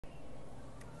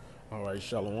All right,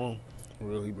 Shalom.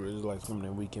 Real Hebrew Israelites coming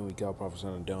in week in, week out,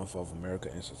 prophesying the downfall of America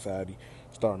and society.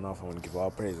 Starting off, I want to give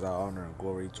all praise, all honor, and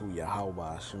glory to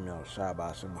Yahweh, Hashem, Yahushua,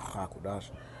 Hashem,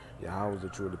 HaKadosh. Yahweh is the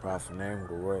truly powerful name, who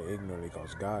the world ignorantly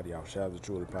calls God. Yahushua is the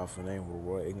truly powerful name, who the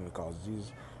world ignorantly calls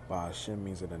Jesus. By Hashem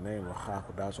means in the name of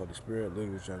HaKadosh, Holy Spirit,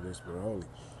 literally translated Spirit Holy.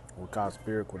 We call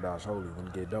Spirit Kodash Holy. When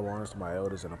you get double honors to my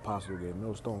elders and apostles, get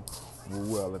millstone,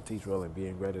 rule well and teach well and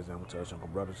being great as I'm to us, uncle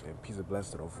brothers, and peace and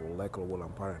blessed of full Lekla will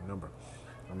I'm part of number.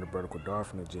 I'm the brother Kodar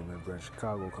from the Gym and Brand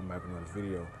Chicago. Come back with another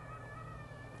video.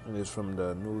 And it's from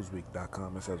the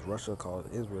Newsweek.com. It says Russia calls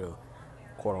Israel,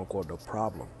 quote unquote, the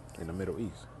problem in the Middle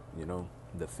East. You know,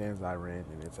 defends Iran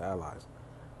and its allies.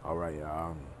 All right,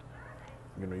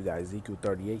 you got Ezekiel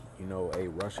 38.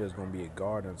 Russia is going to be a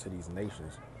guard unto these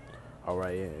nations. All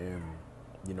right, and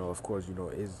of course,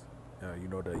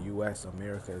 the U.S.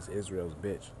 America is Israel's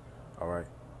bitch. All right,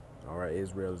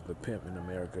 Israel is the pimp and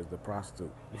America is the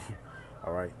prostitute.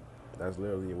 All right, that's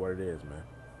literally what it is, man.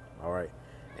 All right,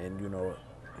 and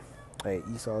hey,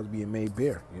 Esau's being made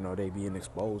bare. They being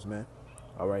exposed, man.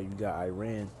 All right, you got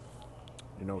Iran.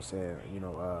 Saying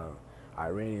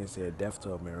Iranians said death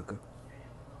to America.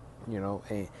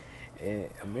 And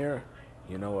America,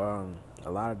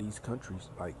 a lot of these countries,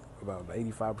 like about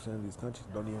 85% of these countries,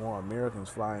 don't even want Americans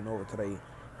flying over to their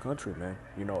country, man.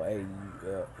 You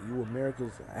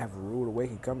Americans have a rude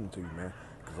awakening coming to you, man,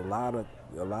 because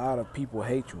a lot of people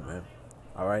hate you, man.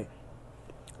 All right,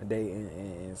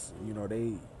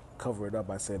 they cover it up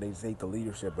by saying they just hate the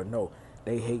leadership, but no,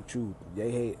 they hate you. They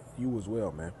hate you as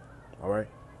well, man. All right.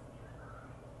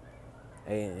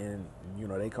 And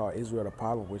they call Israel the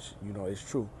problem, which is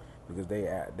true because they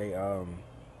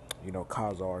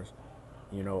Khazars,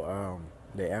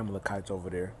 the Amalekites over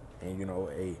there, and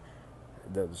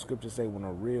the scriptures say when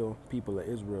a real people of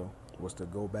Israel was to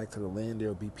go back to the land,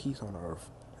 there'll be peace on the earth,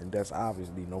 and that's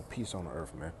obviously no peace on the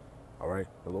earth, man. All right,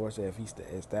 the Lord said if He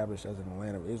established us in the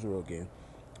land of Israel again,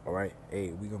 all right,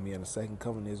 hey, we gonna be in the second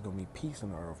covenant. There's gonna be peace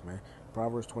on the earth, man.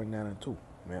 Proverbs 29:2,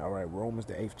 man. All right, Romans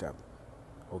the 8th chapter.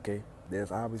 Okay,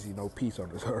 there's obviously no peace on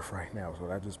this earth right now, so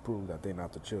that just proves that they're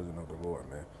not the children of the Lord,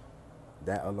 man.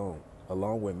 That alone,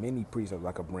 along with many precepts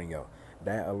I could bring out,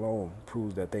 that alone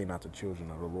proves that they're not the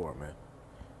children of the Lord, man.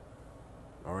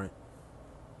 All right,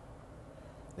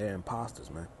 they're imposters,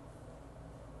 man.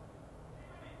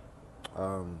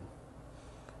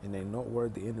 In a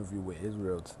noteworthy interview with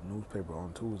Israel's newspaper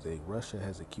on Tuesday, Russia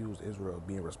has accused Israel of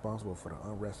being responsible for the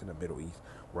unrest in the Middle East,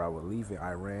 while leaving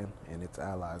Iran and its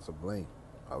allies to blame.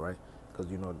 All right,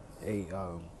 because you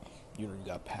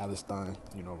got Palestine,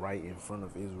 right in front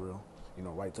of Israel,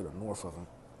 right to the north of them,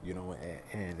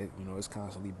 it's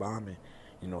constantly bombing,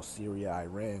 Syria,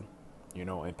 Iran,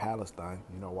 and Palestine.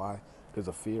 You know why? Because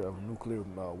of fear of nuclear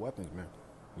weapons, man.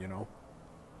 You know.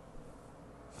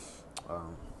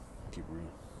 Keep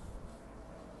reading.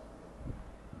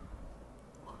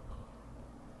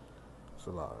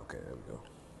 Salah. Okay, there we go.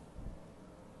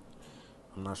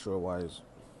 I'm not sure why it's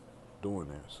doing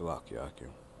that. Salakia.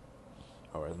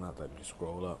 All right, it's not letting me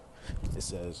scroll up. It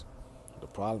says the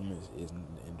problem is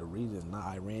and the reason is not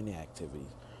Iranian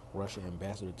activities. Russian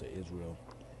ambassador to Israel,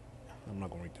 I'm not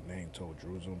going to read the name, told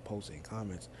Jerusalem Post in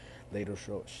comments later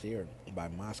shared by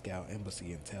Moscow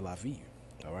embassy in Tel Aviv.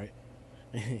 All right,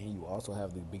 you also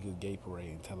have the biggest gay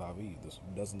parade in Tel Aviv.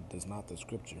 Does not the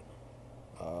scripture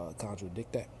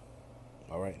contradict that?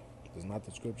 All right, does not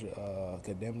the scripture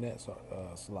condemn that?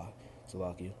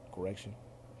 Salakia, correction.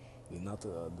 Does not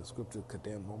the scripture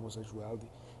condemn homosexuality?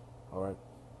 All right.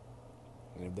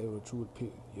 And if they were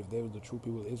the true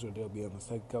people of Israel, they'll be on the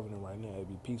second covenant right now. It'd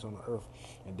be peace on the earth,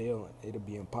 and it'll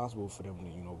be impossible for them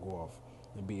to go off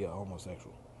and be a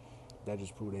homosexual. That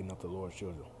just proves they're not the Lord's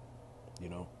children. You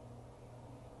know,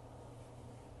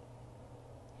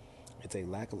 it's a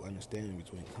lack of understanding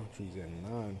between countries and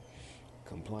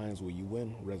non-compliance with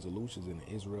UN resolutions in the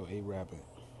Israel-Arab and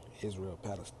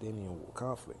Israel-Palestinian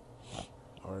conflict.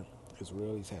 All right.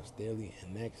 Israelis have steadily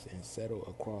annexed and settled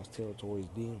across territories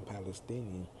deemed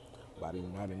Palestinian by the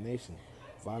United Nations.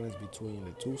 Violence between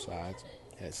the two sides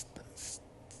has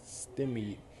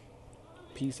stymied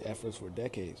peace efforts for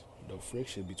decades. The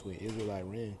friction between Israel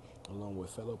and Iran, along with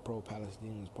fellow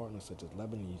pro-Palestinian partners such as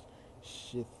Lebanese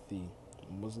Shiites,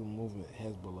 Muslim movement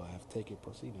Hezbollah, have taken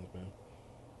proceedings, man.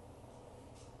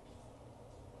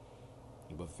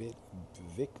 But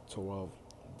Viktorov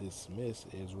dismissed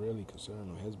Israeli concern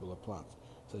of Hezbollah plots,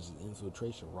 such as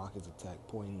infiltration rockets attack,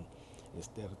 pointing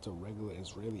instead to regular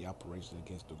Israeli operations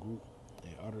against the group,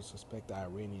 and others suspect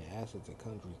Iranian assets in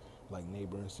countries like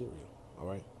neighboring Syria. All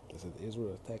right, it says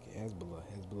Israel attacking Hezbollah.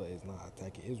 Hezbollah is not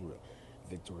attacking Israel,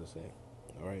 Victor said.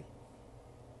 All right.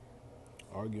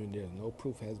 arguing there's no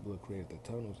proof Hezbollah created the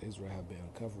tunnels Israel have been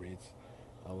uncovering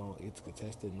along its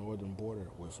contested northern border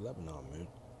with Lebanon, man.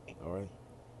 All right,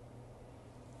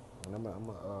 and I'm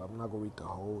not gonna read the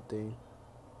whole thing.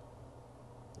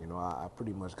 I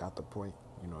pretty much got the point.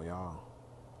 Y'all.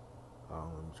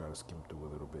 Let me try to skim through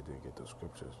a little bit to get the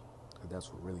scriptures, 'cause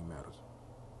that's what really matters.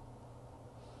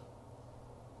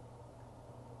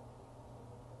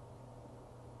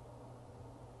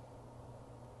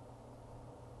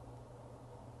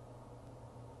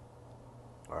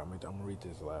 All right, I'm gonna read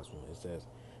this last one. It says,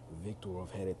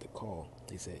 Viktorov headed the call.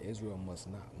 He said Israel must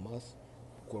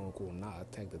quote unquote not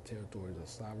attack the territories of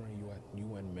sovereign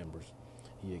UN members.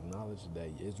 He acknowledged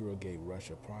that Israel gave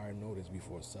Russia prior notice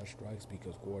before such strikes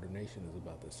because coordination is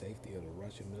about the safety of the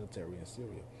Russian military in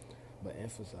Syria, but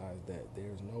emphasized that there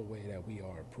is no way that we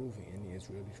are approving any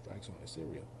Israeli strikes on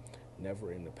Syria.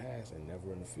 Never in the past and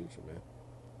never in the future, man.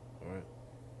 All right.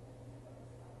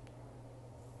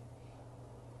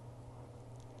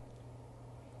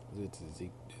 It's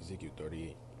Ezekiel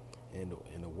 38. And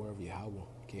the word of Yahweh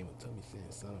came unto me, saying,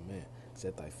 Son of man,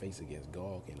 set thy face against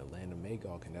Gog in the land of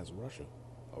Magog, and that's Russia.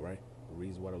 All right? The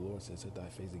reason why the Lord said, set thy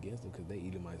face against them, because they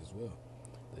Edomites as well.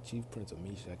 The chief prince of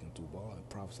Meshach and Tubal and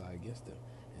prophesied against them,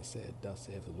 and said, Thus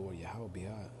saith the Lord Yahweh,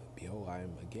 behold, I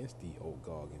am against thee, O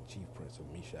Gog, and chief prince of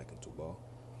Meshach and Tubal,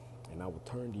 and I will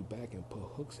turn thee back and put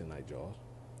hooks in thy jaws.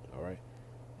 All right?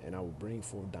 And I will bring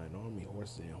forth thine army,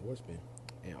 horses and horsemen,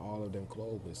 and all of them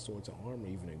clothed with swords and armor,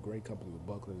 even a great company with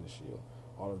bucklers and shield,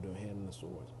 all of them handling the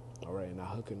swords. All right, and I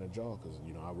hook in the jaw because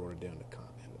I wrote it down in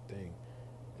the thing.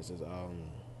 It says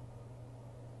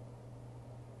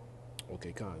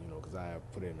okay, because I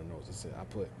put it in the notes. It said I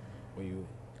put when you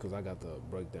because I got the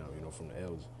breakdown from the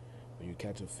elders. When you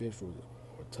catch a fish or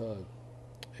tug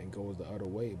and goes the other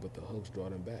way, but the hooks draw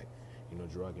them back.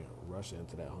 Dragging Russia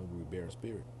into that hungry bear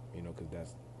spirit. Because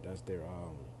that's their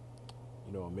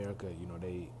America,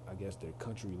 I guess their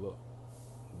country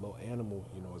low animal,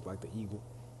 is like the eagle,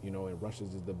 and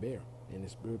Russia's is the bear, and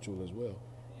it's spiritual as well,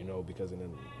 because in the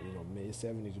mid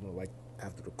 '70s, like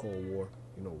after the Cold War,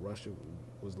 Russia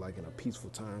was like in a peaceful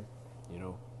time,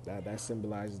 that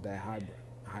symbolizes that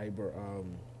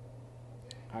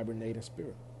hibernating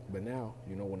spirit. But now,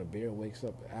 when a bear wakes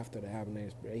up after the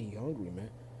hibernating spirit, he hungry,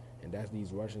 man, and that's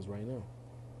these Russians right now,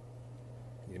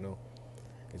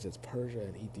 It says Persia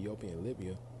and Ethiopia and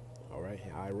Libya. All right.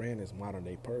 And Iran is modern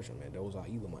day Persia, man. Those are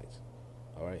Elamites.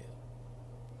 All right.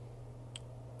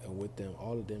 And with them,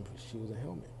 all of them shields and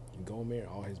helmet. And Gomer,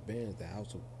 all his bands, the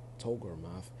house of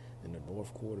Togarmath in the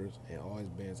north quarters, and all his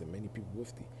bands and many people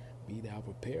with thee. Be thou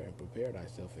prepared and prepare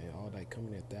thyself, and all thy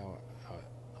coming that thou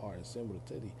art assembled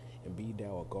to thee, and be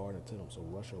thou a guard unto them. So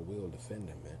Russia will defend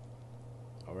them, man.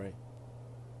 All right.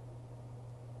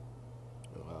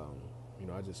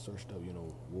 I just searched up,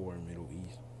 war in Middle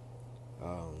East.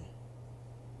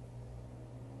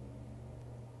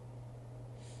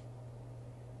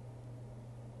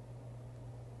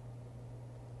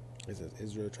 It says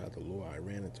Israel tried to lure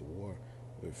Iran into war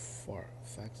with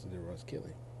facts of the Russ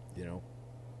killing. You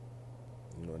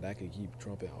know, that could keep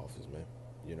Trump in office, man.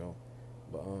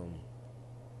 But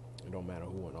it don't matter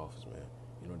who in office, man.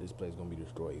 This place gonna be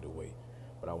destroyed either way.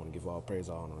 But I want to give all praise,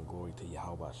 all honor, and glory to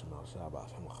Yahweh Shem Al Shabbat,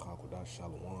 Shem Chakudash,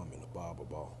 Shalom, and the Baba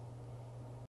Ball.